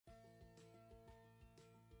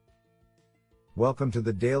Welcome to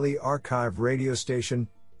the Daily Archive radio station,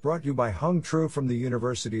 brought to you by Hung Tru from the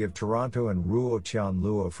University of Toronto and Ruo Tian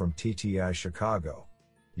Luo from TTI Chicago.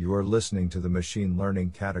 You are listening to the Machine Learning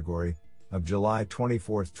category of July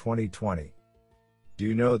 24, 2020. Do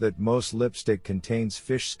you know that most lipstick contains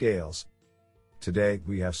fish scales? Today,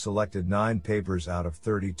 we have selected 9 papers out of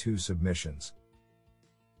 32 submissions.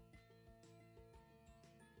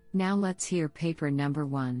 Now let's hear paper number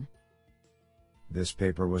 1. This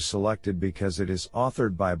paper was selected because it is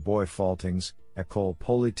authored by Boy Faltings, École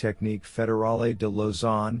Polytechnique Fédérale de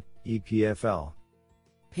Lausanne, EPFL.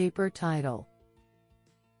 Paper title: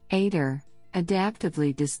 ADER,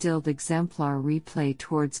 Adaptively Distilled Exemplar Replay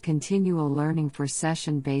Towards Continual Learning for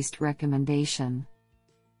Session-Based Recommendation.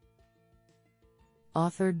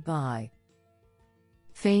 Authored by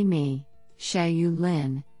Fei Mi, Xiaoyu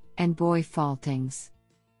Lin, and Boy Faltings.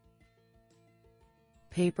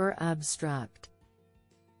 Paper abstract: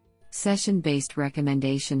 Session-based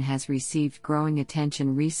recommendation has received growing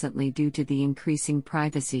attention recently due to the increasing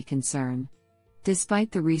privacy concern. Despite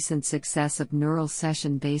the recent success of neural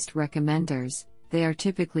session-based recommenders, they are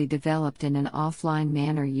typically developed in an offline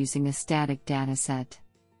manner using a static dataset.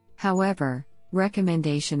 However,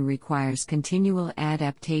 recommendation requires continual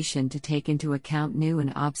adaptation to take into account new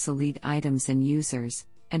and obsolete items and users,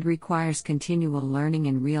 and requires continual learning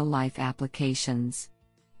in real-life applications.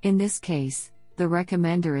 In this case, the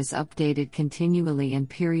recommender is updated continually and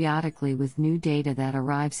periodically with new data that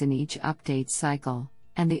arrives in each update cycle,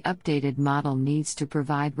 and the updated model needs to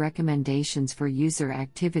provide recommendations for user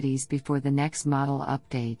activities before the next model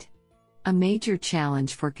update. A major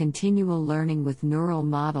challenge for continual learning with neural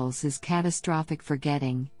models is catastrophic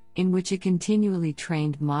forgetting, in which a continually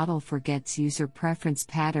trained model forgets user preference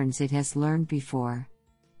patterns it has learned before.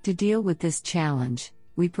 To deal with this challenge,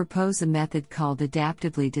 we propose a method called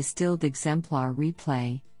Adaptively Distilled Exemplar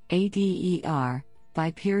Replay, ADER,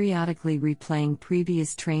 by periodically replaying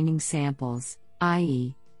previous training samples,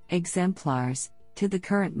 i.e., exemplars, to the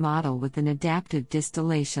current model with an adaptive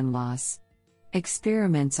distillation loss.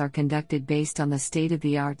 Experiments are conducted based on the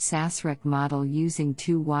state-of-the-art SASREC model using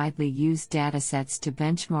 2 widely used datasets to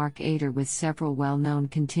benchmark ADER with several well-known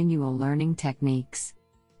continual learning techniques.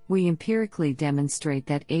 We empirically demonstrate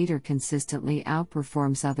that ADER consistently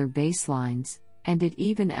outperforms other baselines, and it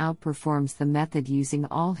even outperforms the method using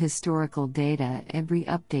all historical data every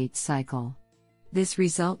update cycle. This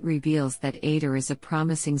result reveals that ADER is a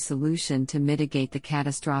promising solution to mitigate the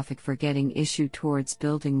catastrophic forgetting issue towards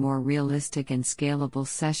building more realistic and scalable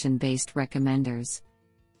session-based recommenders.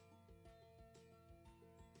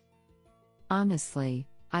 Honestly,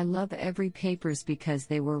 I love every papers because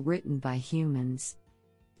they were written by humans.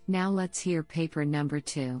 Now let's hear paper number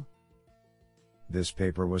 2. This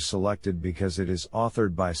paper was selected because it is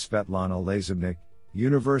authored by Svetlana Lazebnik,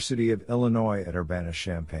 University of Illinois at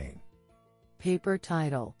Urbana-Champaign. Paper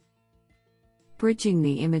title: Bridging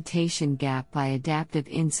the Imitation Gap by Adaptive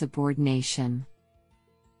Insubordination.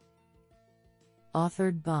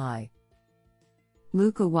 Authored by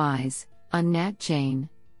Luca Wise, Annat Jain,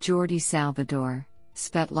 Jordi Salvador,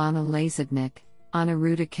 Svetlana Lazebnik,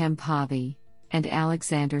 Aniruddha Khempavi, and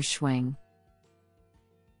Alexander Schwing.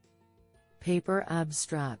 Paper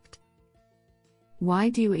abstract: Why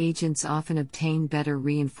do agents often obtain better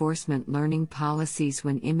reinforcement learning policies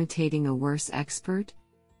when imitating a worse expert?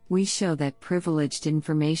 We show that privileged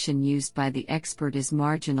information used by the expert is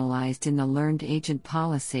marginalized in the learned agent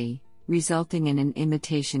policy, resulting in an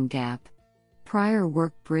imitation gap. Prior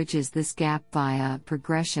work bridges this gap via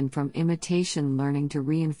progression from imitation learning to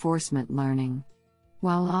reinforcement learning.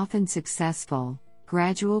 While often successful,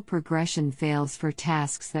 gradual progression fails for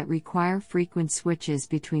tasks that require frequent switches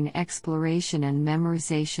between exploration and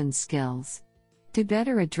memorization skills. To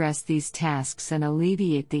better address these tasks and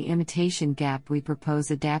alleviate the imitation gap, we propose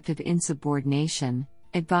adaptive insubordination,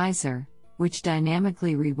 ADVISOR, which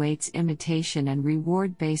dynamically reweights imitation and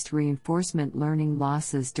reward-based reinforcement learning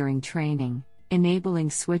losses during training, enabling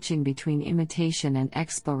switching between imitation and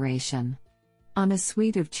exploration. On a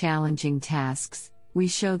suite of challenging tasks, we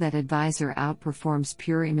show that ADVISOR outperforms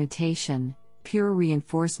pure imitation, pure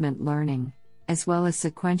reinforcement learning, as well as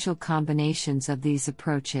sequential combinations of these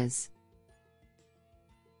approaches.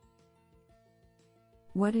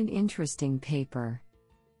 What an interesting paper.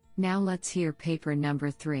 Now let's hear paper number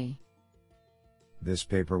 3. This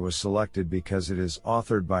paper was selected because it is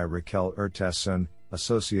authored by Raquel Urtasun,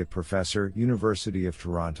 Associate Professor, University of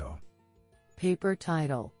Toronto. Paper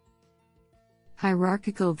title: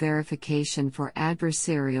 Hierarchical Verification for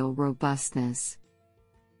Adversarial Robustness.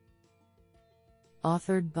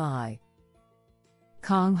 Authored by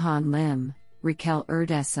Kong-Han Lim, Raquel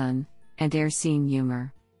Urtasun, and Ersin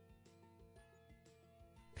Umer.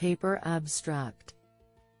 Paper abstract.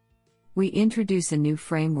 We introduce a new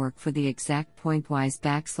framework for the exact pointwise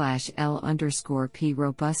 \L_P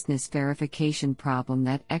robustness verification problem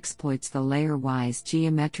that exploits the layer-wise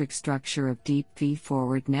geometric structure of deep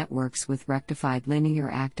feed-forward networks with rectified linear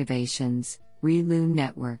activations, ReLU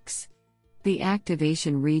networks. The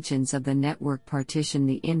activation regions of the network partition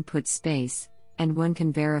the input space, and one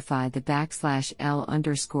can verify the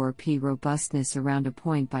 \L_P robustness around a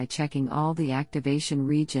point by checking all the activation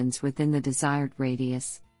regions within the desired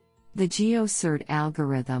radius. The GeoCert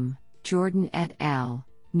algorithm, Jordan et al.,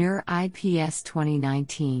 NUR IPS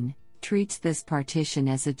 2019, treats this partition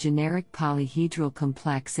as a generic polyhedral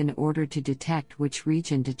complex in order to detect which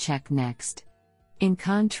region to check next. In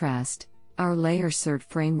contrast, our LayerCert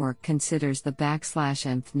framework considers the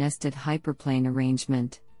 \nth nested hyperplane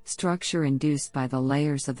arrangement, structure induced by the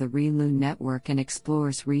layers of the ReLU network, and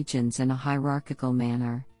explores regions in a hierarchical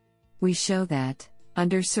manner. We show that,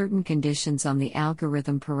 under certain conditions on the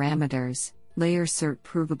algorithm parameters, LayerCert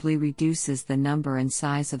provably reduces the number and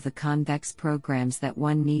size of the convex programs that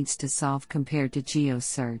one needs to solve compared to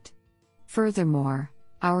GeoCert. Furthermore,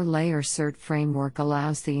 our LayerCert framework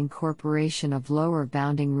allows the incorporation of lower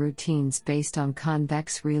bounding routines based on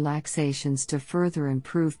convex relaxations to further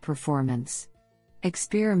improve performance.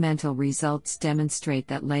 Experimental results demonstrate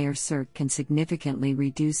that LayerCert can significantly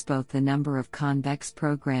reduce both the number of convex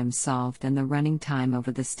programs solved and the running time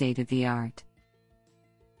over the state-of-the-art.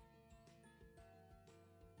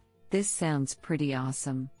 This sounds pretty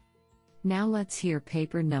awesome. Now let's hear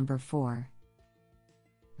paper number 4.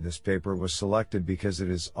 This paper was selected because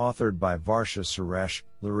it is authored by Varsha Suresh,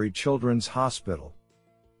 Lurie Children's Hospital.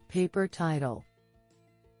 Paper title: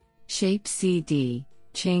 SHAPE-CD,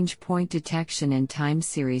 Change Point Detection in Time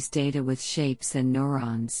Series Data with Shapes and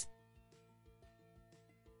Neurons.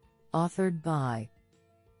 Authored by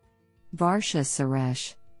Varsha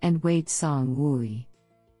Suresh and Wade Song Wui.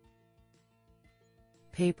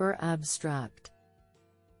 Paper abstract.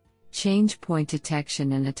 Change point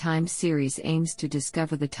detection in a time series aims to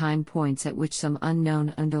discover the time points at which some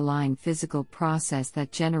unknown underlying physical process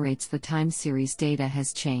that generates the time series data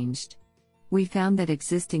has changed. We found that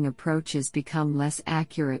existing approaches become less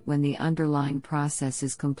accurate when the underlying process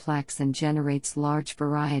is complex and generates large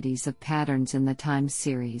varieties of patterns in the time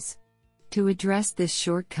series. To address this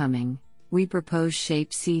shortcoming, we propose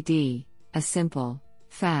SHAPE-CD, a simple,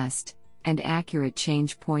 fast, and accurate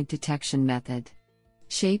change point detection method.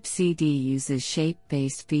 SHAPE-CD uses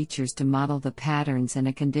shape-based features to model the patterns and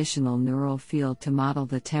a conditional neural field to model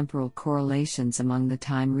the temporal correlations among the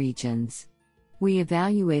time regions. We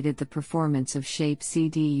evaluated the performance of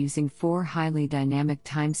SHAPE-CD using 4 highly dynamic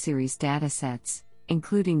time series datasets,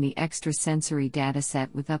 including the extrasensory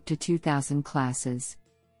dataset with up to 2,000 classes.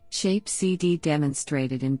 SHAPE-CD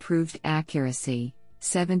demonstrated improved accuracy,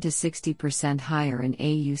 7 to 60% higher in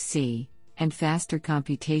AUC, and faster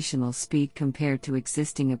computational speed compared to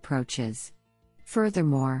existing approaches.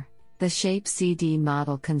 Furthermore, the SHAPE-CD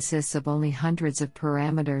model consists of only hundreds of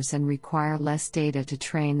parameters and require less data to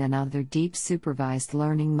train than other deep supervised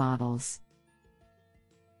learning models.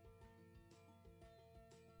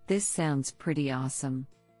 This sounds pretty awesome.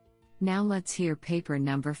 Now let's hear paper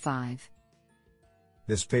number 5.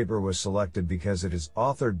 This paper was selected because it is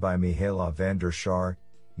authored by Mihaela van der Schaar,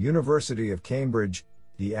 University of Cambridge,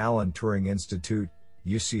 the Alan Turing Institute,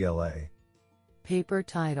 UCLA. Paper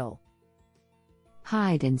title: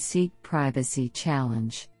 Hide and Seek Privacy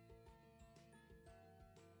Challenge.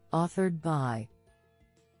 Authored by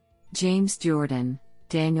James Jordan,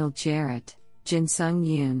 Daniel Jarrett, Jinsung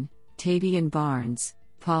Yoon, Tavian Barnes,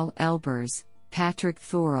 Paul Elbers, Patrick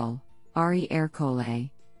Thorell, Ari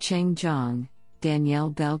Ercole, Cheng Zhang,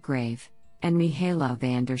 Danielle Belgrave, and Mihaela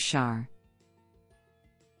van der Schaar.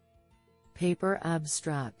 Paper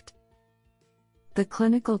abstract. The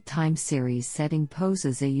clinical time series setting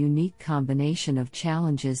poses a unique combination of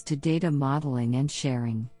challenges to data modeling and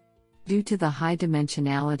sharing. Due to the high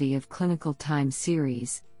dimensionality of clinical time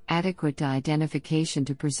series, adequate identification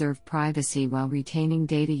to preserve privacy while retaining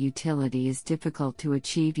data utility is difficult to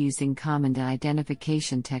achieve using common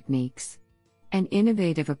identification techniques. An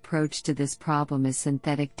innovative approach to this problem is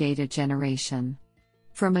synthetic data generation.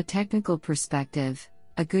 From a technical perspective,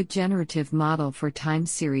 a good generative model for time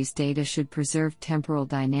series data should preserve temporal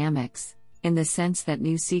dynamics, in the sense that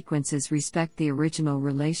new sequences respect the original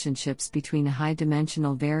relationships between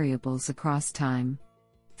high-dimensional variables across time.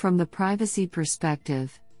 From the privacy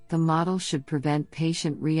perspective, the model should prevent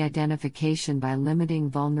patient re-identification by limiting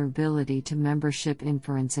vulnerability to membership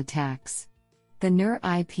inference attacks. The NER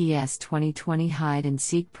IPS 2020 Hide and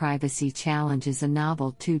Seek Privacy Challenge is a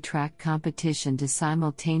novel two-track competition to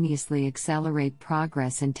simultaneously accelerate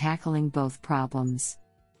progress in tackling both problems.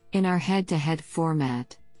 In our head-to-head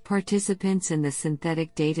format, participants in the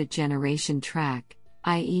synthetic data generation track,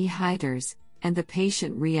 i.e. hiders, and the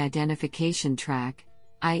patient re-identification track,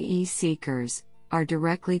 i.e. seekers, are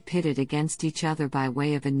directly pitted against each other by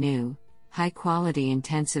way of a new, high-quality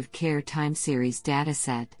intensive care time series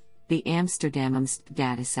dataset, the Amsterdam AMST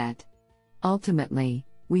dataset. Ultimately,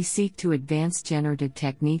 we seek to advance generative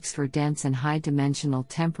techniques for dense and high-dimensional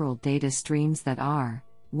temporal data streams that are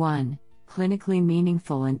 1. Clinically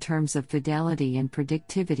meaningful in terms of fidelity and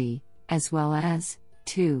predictivity, as well as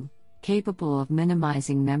 2. Capable of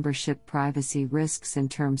minimizing membership privacy risks in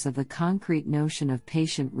terms of the concrete notion of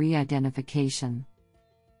patient re-identification.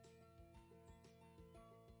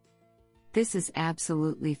 This is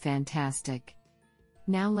absolutely fantastic.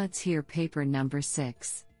 Now let's hear paper number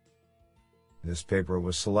 6. This paper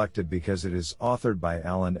was selected because it is authored by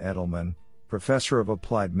Alan Edelman, Professor of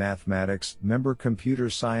Applied Mathematics, Member Computer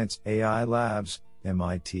Science AI Labs,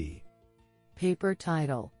 MIT. Paper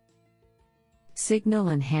title: Signal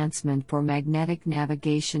Enhancement for Magnetic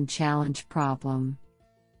Navigation Challenge Problem.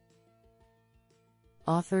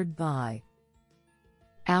 Authored by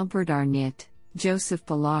Albert Arnott, Joseph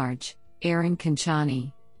Balarge, Aaron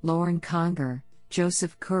Conchani, Lauren Conger,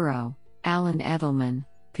 Joseph Curro, Alan Edelman,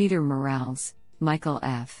 Peter Morales, Michael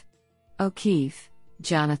F. O'Keefe,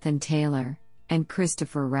 Jonathan Taylor, and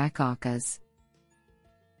Christopher Rakaukas.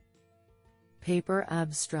 Paper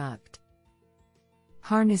abstract: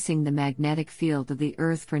 Harnessing the magnetic field of the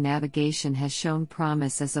Earth for navigation has shown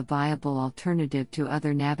promise as a viable alternative to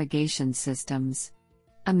other navigation systems.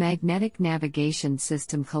 A magnetic navigation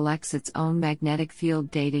system collects its own magnetic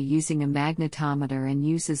field data using a magnetometer and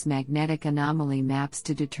uses magnetic anomaly maps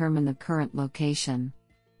to determine the current location.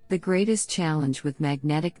 The greatest challenge with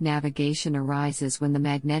magnetic navigation arises when the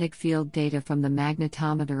magnetic field data from the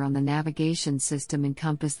magnetometer on the navigation system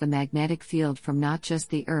encompass the magnetic field from not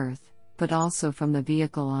just the Earth, but also from the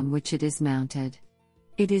vehicle on which it is mounted.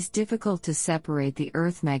 It is difficult to separate the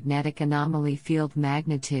Earth magnetic anomaly field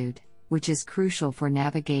magnitude, which is crucial for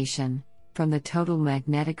navigation, from the total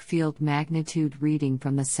magnetic field magnitude reading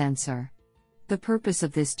from the sensor. The purpose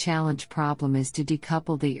of this challenge problem is to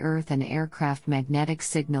decouple the Earth and aircraft magnetic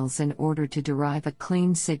signals in order to derive a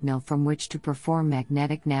clean signal from which to perform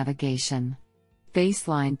magnetic navigation.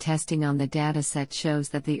 Baseline testing on the dataset shows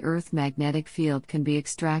that the Earth magnetic field can be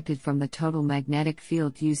extracted from the total magnetic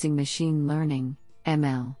field using machine learning,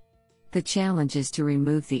 ML. The challenge is to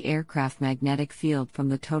remove the aircraft magnetic field from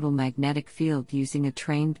the total magnetic field using a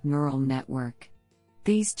trained neural network.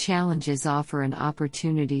 These challenges offer an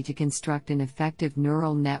opportunity to construct an effective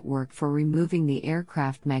neural network for removing the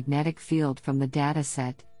aircraft magnetic field from the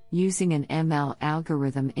dataset, using an ML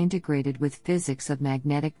algorithm integrated with physics of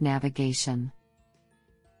magnetic navigation.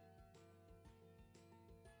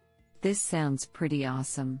 This sounds pretty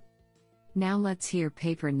awesome. Now let's hear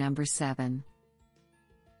paper number 7.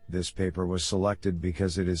 This paper was selected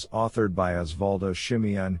because it is authored by Osvaldo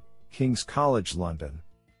Shimian, King's College London.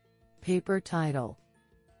 Paper title: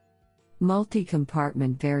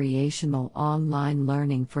 Multi-compartment variational online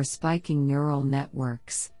learning for spiking neural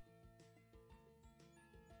networks.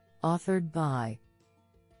 Authored by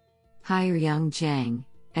Haiyang Zhang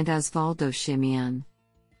and Osvaldo Shimian.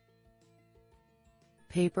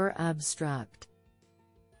 Paper abstract: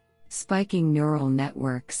 Spiking neural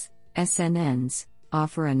networks, SNNs,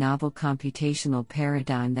 offer a novel computational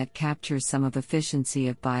paradigm that captures some of the efficiency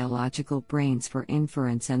of biological brains for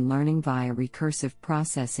inference and learning via recursive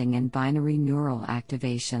processing and binary neural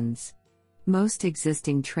activations. Most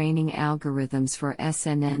existing training algorithms for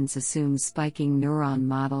SNNs assume spiking neuron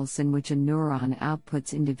models in which a neuron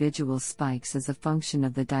outputs individual spikes as a function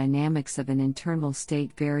of the dynamics of an internal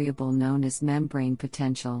state variable known as membrane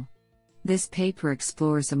potential. This paper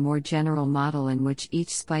explores a more general model in which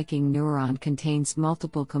each spiking neuron contains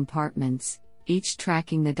multiple compartments, each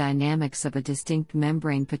tracking the dynamics of a distinct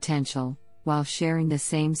membrane potential, while sharing the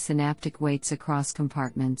same synaptic weights across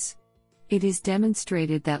compartments. It is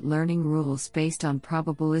demonstrated that learning rules based on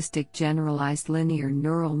probabilistic generalized linear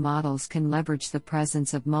neural models can leverage the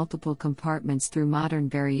presence of multiple compartments through modern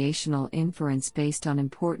variational inference based on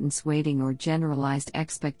importance weighting or generalized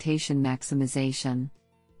expectation maximization.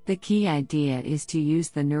 The key idea is to use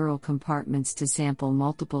the neural compartments to sample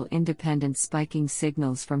multiple independent spiking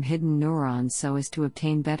signals from hidden neurons so as to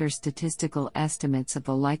obtain better statistical estimates of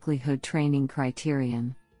the likelihood training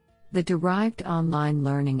criterion. The derived online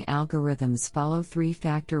learning algorithms follow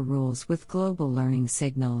three-factor rules with global learning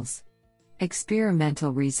signals.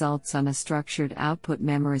 Experimental results on a structured output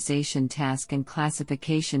memorization task and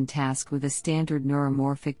classification task with a standard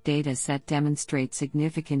neuromorphic data set demonstrate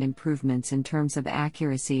significant improvements in terms of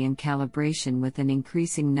accuracy and calibration with an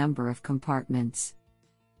increasing number of compartments.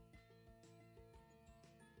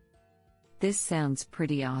 This sounds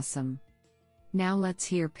pretty awesome. Now let's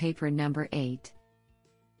hear paper number 8.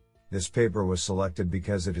 This paper was selected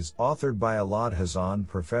because it is authored by Elad Hazan,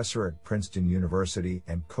 professor at Princeton University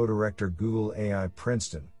and co-director Google AI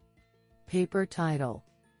Princeton. Paper title: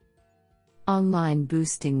 Online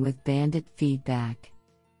Boosting with Bandit Feedback.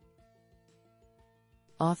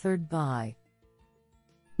 Authored by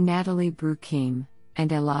Natalie Brukim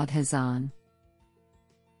and Elad Hazan.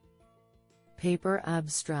 Paper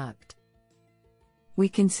abstract: We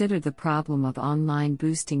consider the problem of online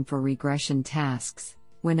boosting for regression tasks,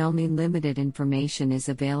 when only limited information is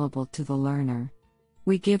available to the learner.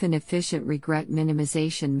 We give an efficient regret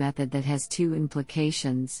minimization method that has two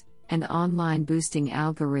implications: an online boosting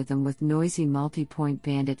algorithm with noisy multi-point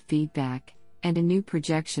bandit feedback, and a new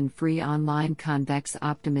projection-free online convex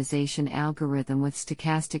optimization algorithm with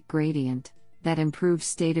stochastic gradient, that improves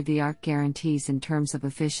state-of-the-art guarantees in terms of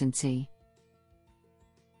efficiency.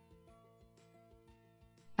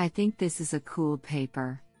 I think this is a cool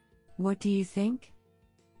paper. What do you think?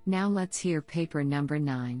 Now let's hear paper number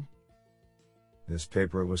 9. This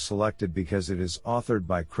paper was selected because it is authored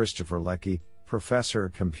by Christopher Leckie, professor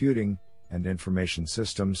of computing and information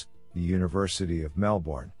systems, the University of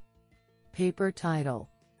Melbourne. Paper title: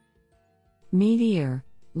 Meteor: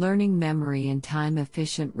 Learning Memory and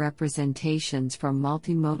Time-Efficient Representations from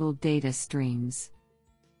Multimodal Data Streams.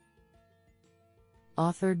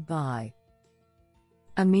 Authored by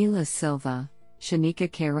Amila Silva, Shanika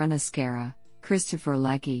Karunaskara, Christopher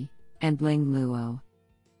Leckie, and Ling Luo.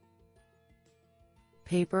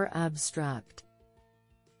 Paper abstract: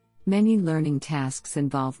 Many learning tasks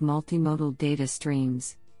involve multimodal data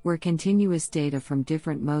streams, where continuous data from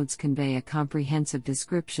different modes convey a comprehensive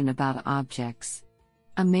description about objects.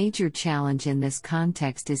 A major challenge in this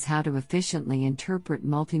context is how to efficiently interpret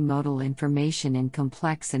multimodal information in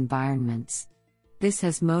complex environments. This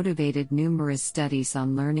has motivated numerous studies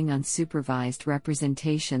on learning unsupervised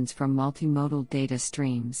representations from multimodal data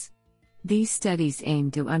streams. These studies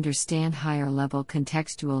aim to understand higher-level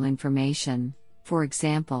contextual information, for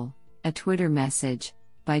example, a Twitter message,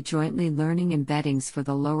 by jointly learning embeddings for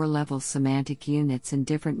the lower-level semantic units in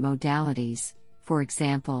different modalities, for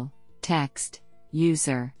example, text,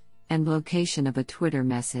 user, and location of a Twitter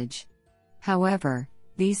message. However,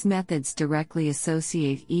 these methods directly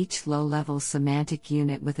associate each low-level semantic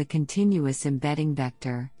unit with a continuous embedding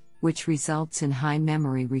vector, which results in high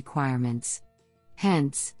memory requirements.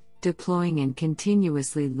 Hence, deploying and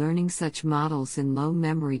continuously learning such models in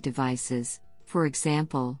low-memory devices, for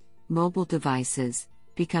example, mobile devices,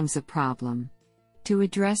 becomes a problem. To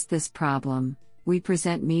address this problem, we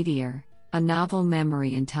present Meteor, a novel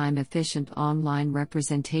memory and time-efficient online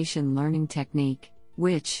representation learning technique,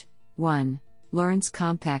 which 1. Learns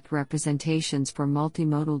compact representations for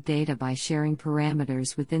multimodal data by sharing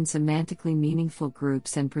parameters within semantically meaningful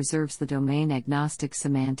groups and preserves the domain-agnostic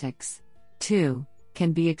semantics. 2.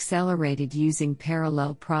 Can be accelerated using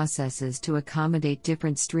parallel processes to accommodate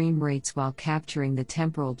different stream rates while capturing the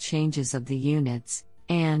temporal changes of the units.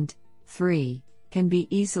 And 3. Can be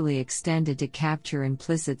easily extended to capture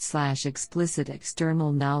implicit/explicit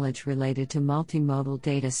external knowledge related to multimodal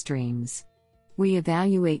data streams. We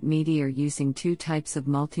evaluate Meteor using two types of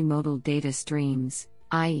multimodal data streams,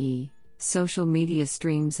 i.e., social media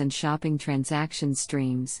streams and shopping transaction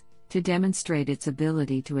streams, to demonstrate its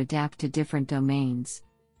ability to adapt to different domains.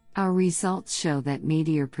 Our results show that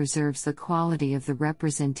Meteor preserves the quality of the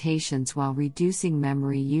representations while reducing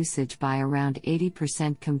memory usage by around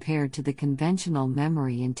 80% compared to the conventional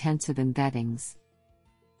memory-intensive embeddings.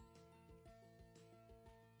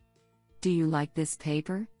 Do you like this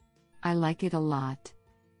paper? I like it a lot.